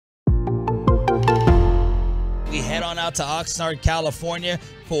We head on out to Oxnard, California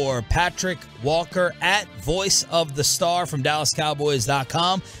for Patrik Walker at Voice of the Star from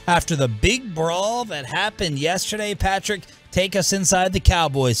DallasCowboys.com. After the big brawl that happened yesterday, Patrik, take us inside the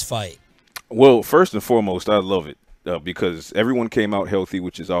Cowboys fight. Well, first and foremost, I love it. Because everyone came out healthy,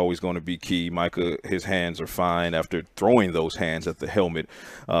 which is always going to be key. Micah, his hands are fine after throwing those hands at the helmet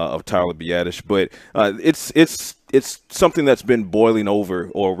of Tyler Biadasz. But it's something that's been boiling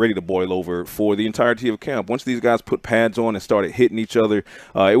over or ready to boil over for the entirety of camp. Once these guys put pads on and started hitting each other,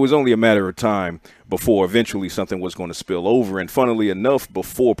 it was only a matter of time before eventually something was going to spill over. And funnily enough,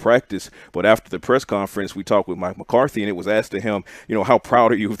 before practice, but after the press conference, we talked with Mike McCarthy, and it was asked to him, how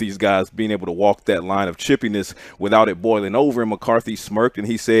proud are you of these guys being able to walk that line of chippiness without it boiling over? And McCarthy smirked, and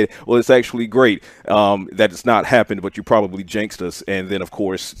he said, well, it's actually great that it's not happened, but you probably jinxed us. And then, of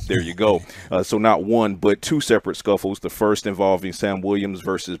course, there you go. So not one, but two separate scuffles. The first involving Sam Williams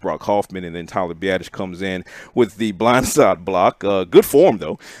versus Brock Hoffman, and then Tyler Biadasz comes in with the blindside block. Good form,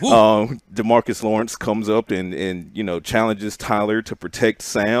 though. DeMarcus Lawrence comes up and challenges Tyler to protect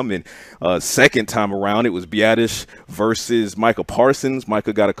Sam. And second time around, it was Biadasz versus Micah Parsons.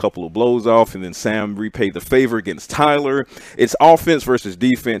 Micah got a couple of blows off, and then Sam repaid the favor against Tyler. It's offense versus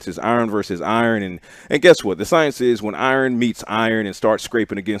defense. It's iron versus iron. And guess what? The science is when iron meets iron and starts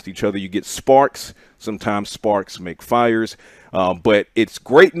scraping against each other, you get sparks. Sometimes sparks make fires. But it's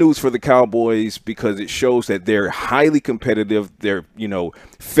great news for the Cowboys because it shows that they're highly competitive. They're,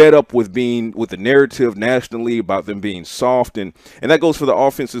 fed up with the narrative nationally about them being soft. And that goes for the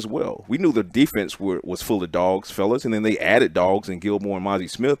offense as well. We knew the defense was full of dogs, fellas, and then they added dogs in Gilmore and Mozzie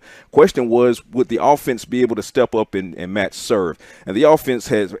Smith. Question was, would the offense be able to step up and match serve? And the offense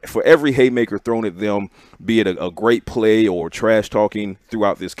has, for every haymaker thrown at them, be it a great play or trash talking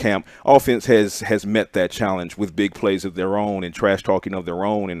throughout this camp, offense has met that challenge with big plays of their own and trash talking of their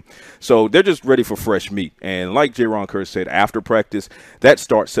own. And so they're just ready for fresh meat. And like Jaron Kerr said, after practice, that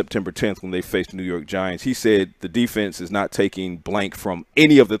starts September 10th when they face the New York Giants. He said the defense is not taking blank from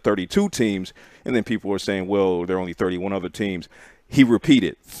any of the 32 teams. And then people are saying, well, there are only 31 other teams. He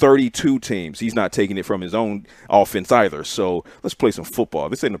repeated 32 teams. He's not taking it from his own offense either. So let's play some football.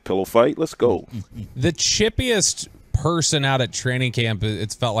 This ain't a pillow fight. Let's go. The chippiest person out at training camp,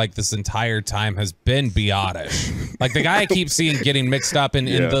 it's felt like this entire time, has been Biadasz. Like the guy I keep seeing getting mixed up in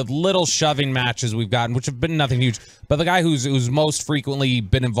the little shoving matches we've gotten, which have been nothing huge, but the guy who's most frequently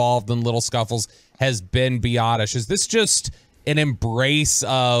been involved in little scuffles has been Biadasz. Is this just an embrace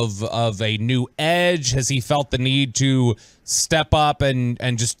of a new edge? Has he felt the need to step up and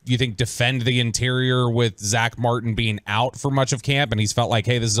just, you think, defend the interior with Zach Martin being out for much of camp, and he's felt like,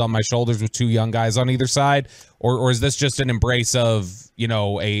 hey, this is on my shoulders with two young guys on either side? Or is this just an embrace of,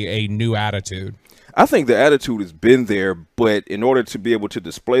 a new attitude? I think the attitude has been there, but in order to be able to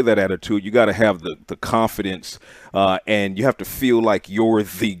display that attitude, you got to have the confidence, and you have to feel like you're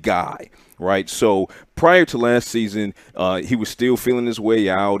the guy. Right. So prior to last season, he was still feeling his way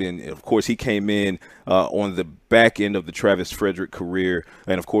out. And, of course, he came in on the back end of the Travis Frederick career.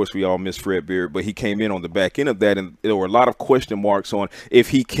 And, of course, we all miss Fred Beard. But he came in on the back end of that. And there were a lot of question marks on if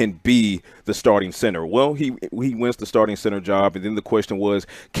he can be the starting center. Well, he wins the starting center job. And then the question was,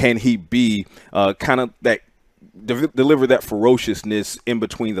 can he be kind of that deliver that ferociousness in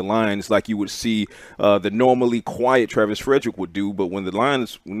between the lines like you would see the normally quiet Travis Frederick would do. But when the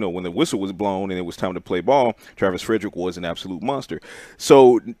lines, when the whistle was blown and it was time to play ball, Travis Frederick was an absolute monster.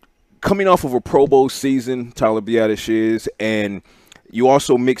 So coming off of a Pro Bowl season, Tyler Biadasz is, and you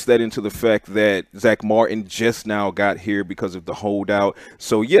also mix that into the fact that Zach Martin just now got here because of the holdout.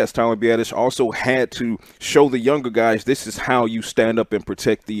 So, yes, Tyler Biadasz also had to show the younger guys this is how you stand up and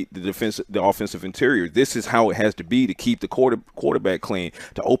protect the offensive interior. This is how it has to be to keep the quarterback clean,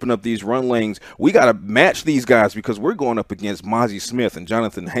 to open up these run lanes. We got to match these guys because we're going up against Mozzie Smith and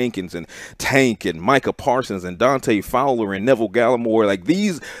Jonathan Hankins and Tank and Micah Parsons and Dante Fowler and Neville Gallimore. Like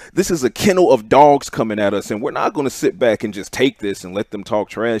this is a kennel of dogs coming at us, and we're not going to sit back and just take this and let them talk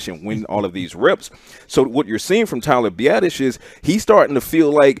trash and win all of these reps. So what you're seeing from Tyler Biadasz is he's starting to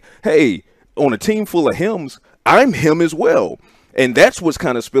feel like, hey, on a team full of hims, I'm him as well. And that's what's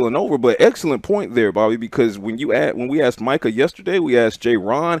kind of spilling over. But excellent point there, Bobby, because when we asked Micah yesterday, we asked Jay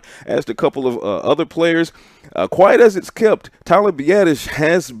Ron, asked a couple of other players, quiet as it's kept, Tyler Biadasz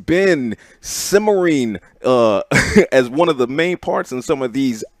has been simmering as one of the main parts in some of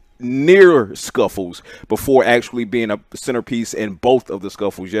these near scuffles before actually being a centerpiece in both of the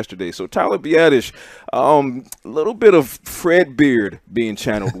scuffles yesterday. So Tyler Biadasz, a little bit of Fred Beard being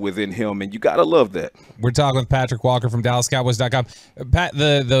channeled within him, and you got to love that. We're talking with Patrik Walker from DallasCowboys.com. Pat,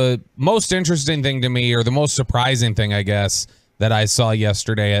 the most interesting thing to me, or the most surprising thing, I guess, that I saw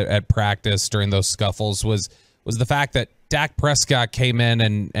yesterday at practice during those scuffles was was the fact that Dak Prescott came in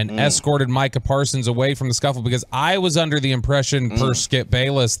and escorted Micah Parsons away from the scuffle, because I was under the impression, per Skip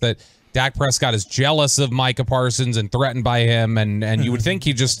Bayless, that Dak Prescott is jealous of Micah Parsons and threatened by him, and you would think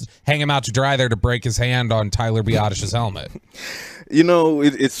he'd just hang him out to dry there to break his hand on Tyler Biadasz's helmet. You know,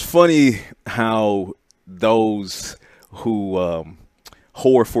 it's funny how those who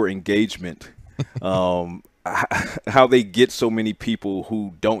whore for engagement, how they get so many people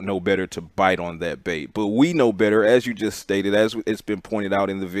who don't know better to bite on that bait. But we know better, as you just stated, as it's been pointed out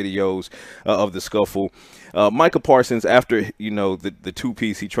in the videos of the scuffle. Micah Parsons, after, you know, the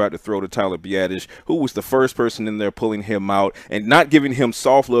two-piece he tried to throw to Tyler Biadasz, who was the first person in there pulling him out and not giving him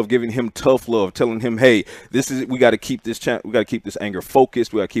soft love, giving him tough love, telling him, hey, we got to keep this anger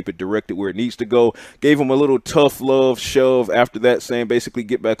focused, we got to keep it directed where it needs to go. Gave him a little tough love shove after that, saying basically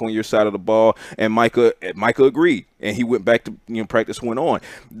get back on your side of the ball, and Micah agreed, and he went back to, you know, practice went on.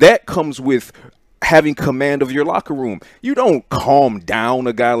 That comes with having command of your locker room. You don't calm down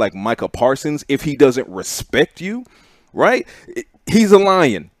a guy like Micah Parsons if he doesn't respect you, right? He's a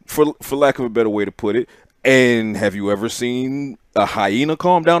lion, for lack of a better way to put it. And have you ever seen a hyena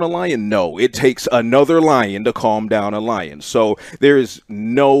calm down a lion? No, it takes another lion to calm down a lion. So there is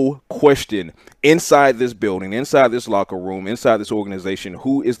no question inside this building, inside this locker room, inside this organization,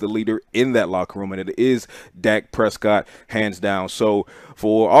 who is the leader in that locker room, and it is Dak Prescott, hands down. So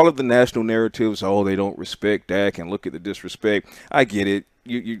for all of the national narratives, oh, they don't respect Dak and look at the disrespect, I get it.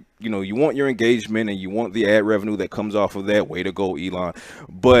 You know, you want your engagement and you want the ad revenue that comes off of that. Way to go, Elon.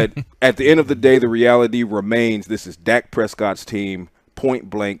 But at the end of the day, the reality remains this is Dak Prescott's team, point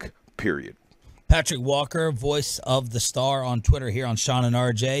blank, period. Patrik Walker, voice of the Star on Twitter here on Shan and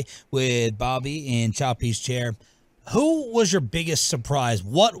RJ with Bobby in Choppy's chair. Who was your biggest surprise?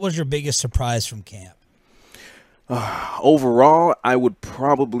 What was your biggest surprise from camp? Overall, I would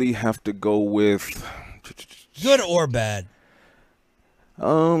probably have to go with... Good or bad?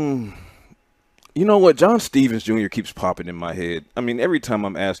 You know what? John Stevens Jr. keeps popping in my head. I mean, every time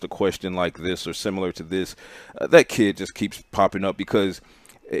I'm asked a question like this or similar to this, that kid just keeps popping up, because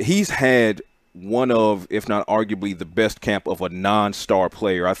he's had one of, if not arguably, the best camp of a non-star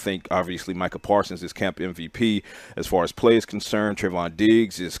player. I think, obviously, Micah Parsons is camp MVP as far as play is concerned. Trevon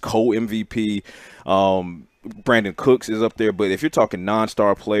Diggs is co-MVP. Brandon Cooks is up there, but if you're talking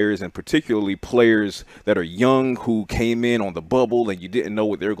non-star players, and particularly players that are young who came in on the bubble and you didn't know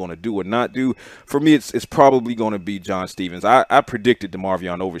what they were going to do or not do, for me it's probably going to be John Stevens. I predicted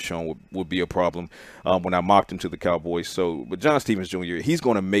DeMarvion Overshown would be a problem when I mocked him to the Cowboys. But John Stevens Jr., he's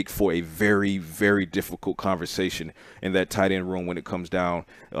going to make for a very, very difficult conversation in that tight end room when it comes down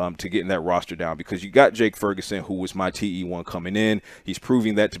to getting that roster down, because you got Jake Ferguson, who was my TE1 coming in. He's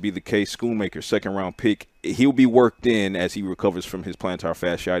proving that to be the case. Schoonmaker, second-round pick. He'll be worked in as he recovers from his plantar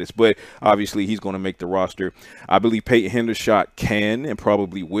fasciitis, but obviously he's going to make the roster. I believe Peyton Hendershot can and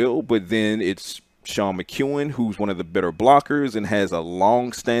probably will, but then it's Sean McEwen, who's one of the better blockers and has a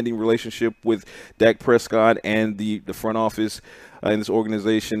long-standing relationship with Dak Prescott and the front office in this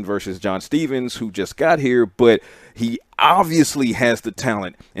organization, versus John Stevens, who just got here, but he obviously has the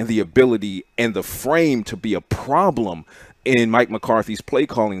talent and the ability and the frame to be a problem in Mike McCarthy's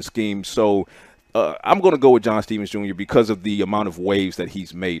play-calling scheme. So I'm going to go with John Stevens Jr. because of the amount of waves that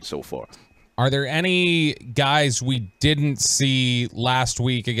he's made so far. Are there any guys we didn't see last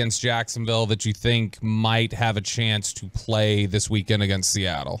week against Jacksonville that you think might have a chance to play this weekend against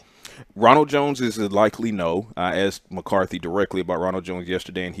Seattle? Ronald Jones is a likely no. I asked McCarthy directly about Ronald Jones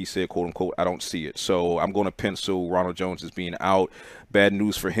yesterday, and he said, quote unquote, I don't see it. So I'm going to pencil Ronald Jones as being out. Bad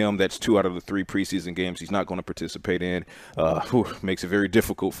news for him. That's 2 out of the 3 preseason games he's not going to participate in. Makes it very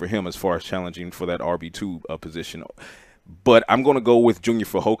difficult for him as far as challenging for that RB2 position. But I'm going to go with Junior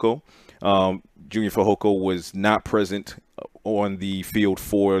Fehoko. Junior Fehoko was not present on the field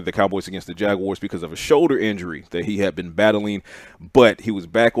for the Cowboys against the Jaguars because of a shoulder injury that he had been battling, but he was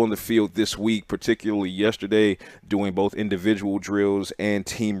back on the field this week, particularly yesterday, doing both individual drills and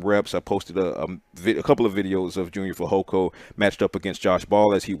team reps. I posted a couple of videos of Junior Fehoko matched up against Josh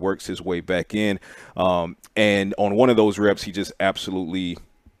Ball as he works his way back in, and on one of those reps, he just absolutely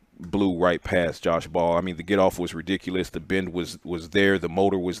blew right past Josh Ball. I mean, the get off was ridiculous. The bend was there. The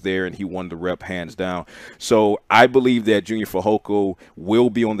motor was there, and he won the rep hands down. So I believe that Junior Fehoko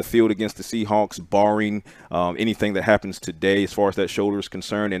will be on the field against the Seahawks, barring anything that happens today as far as that shoulder is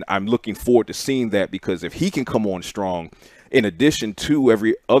concerned. And I'm looking forward to seeing that, because if he can come on strong, in addition to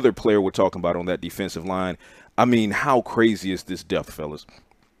every other player we're talking about on that defensive line, I mean, how crazy is this depth, fellas?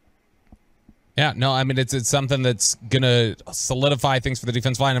 Yeah, no, I mean, it's something that's going to solidify things for the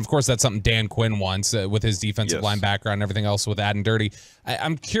defense line. Of course, that's something Dan Quinn wants with his defensive line background and everything else with Aden Dirty.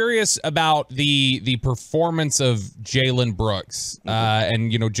 I'm curious about the performance of Jalen Brooks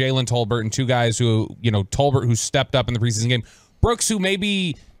and, Jalen Tolbert, and two guys who, Tolbert who stepped up in the preseason game. Brooks, who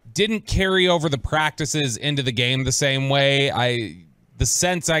maybe didn't carry over the practices into the game the same way. The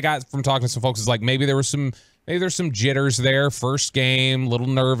sense I got from talking to some folks is like maybe there's some jitters there. First game, little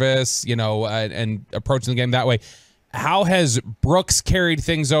nervous, and approaching the game that way. How has Brooks carried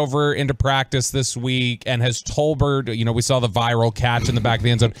things over into practice this week? And has Tolbert, we saw the viral catch in the back of the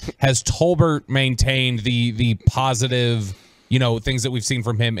end zone. Has Tolbert maintained the positive, things that we've seen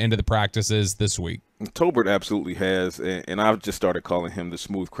from him into the practices this week? Tolbert absolutely has, and I've just started calling him the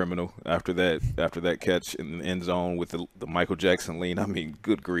smooth criminal after that catch in the end zone with the Michael Jackson lean. I mean,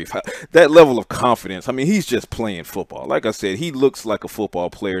 good grief. That level of confidence. I mean, he's just playing football. Like I said, he looks like a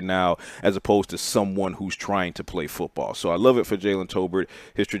football player now as opposed to someone who's trying to play football. So I love it for Jalen Tolbert.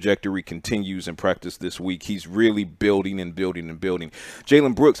 His trajectory continues in practice this week. He's really building and building and building.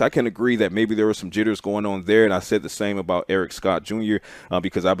 Jalen Brooks, I can agree that maybe there were some jitters going on there, and I said the same about Eric Scott Jr.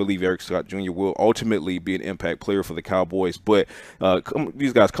 Because I believe Eric Scott Jr. will ultimately be an impact player for the Cowboys. But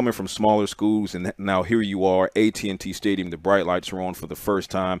these guys coming from smaller schools, and now here you are, AT&T Stadium, the bright lights are on for the first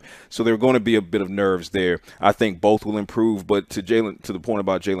time. So there are going to be a bit of nerves there. I think both will improve. But to the point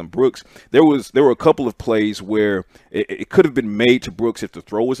about Jalen Brooks, there were a couple of plays where it could have been made to Brooks if the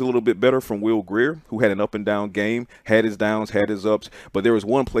throw was a little bit better from Will Greer, who had an up and down game, had his downs, had his ups. But there was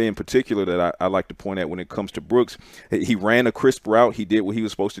one play in particular that I like to point at when it comes to Brooks. He ran a crisp route. He did what he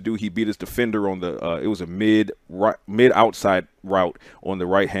was supposed to do. He beat his defender on the it was a mid outside route on the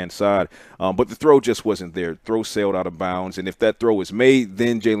right-hand side, but the throw just wasn't there. Throw sailed out of bounds, and if that throw is made,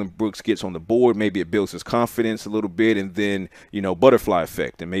 then Jalen Brooks gets on the board. Maybe it builds his confidence a little bit, and then, butterfly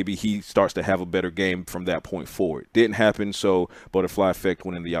effect, and maybe he starts to have a better game from that point forward. Didn't happen, so butterfly effect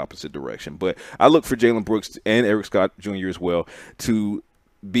went in the opposite direction. But I look for Jalen Brooks and Eric Scott Jr. as well to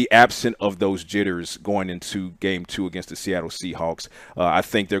be absent of those jitters going into game 2 against the Seattle Seahawks. I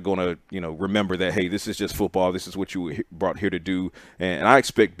think they're going to, remember that, hey, this is just football. This is what you were brought here to do. And I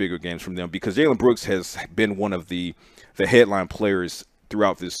expect bigger games from them because Jalen Brooks has been one of the headline players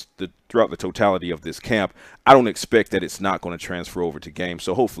throughout the totality of this camp. I don't expect that it's not going to transfer over to games,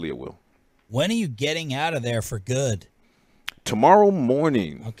 so hopefully it will. When are you getting out of there for good? Tomorrow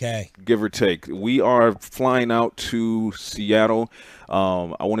morning, okay, give or take. We are flying out to Seattle.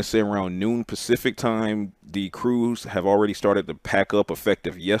 I want to say around noon Pacific time. The crews have already started to pack up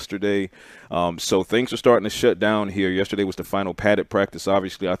effective yesterday. So things are starting to shut down here. Yesterday was the final padded practice.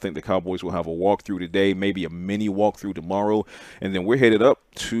 Obviously, I think the Cowboys will have a walkthrough today, maybe a mini walkthrough tomorrow. And then we're headed up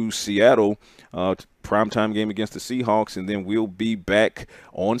to Seattle, primetime game against the Seahawks. And then we'll be back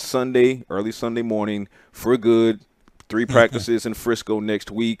on Sunday, early Sunday morning for good. 3 practices in Frisco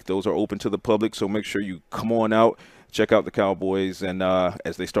next week. Those are open to the public, so make sure you come on out, check out the Cowboys, and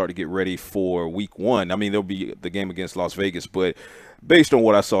as they start to get ready for week 1. I mean, there'll be the game against Las Vegas, but based on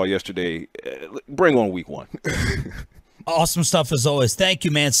what I saw yesterday, bring on week 1. Awesome stuff as always. Thank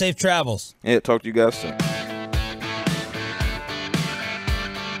you, man. Safe travels. Yeah, talk to you guys soon.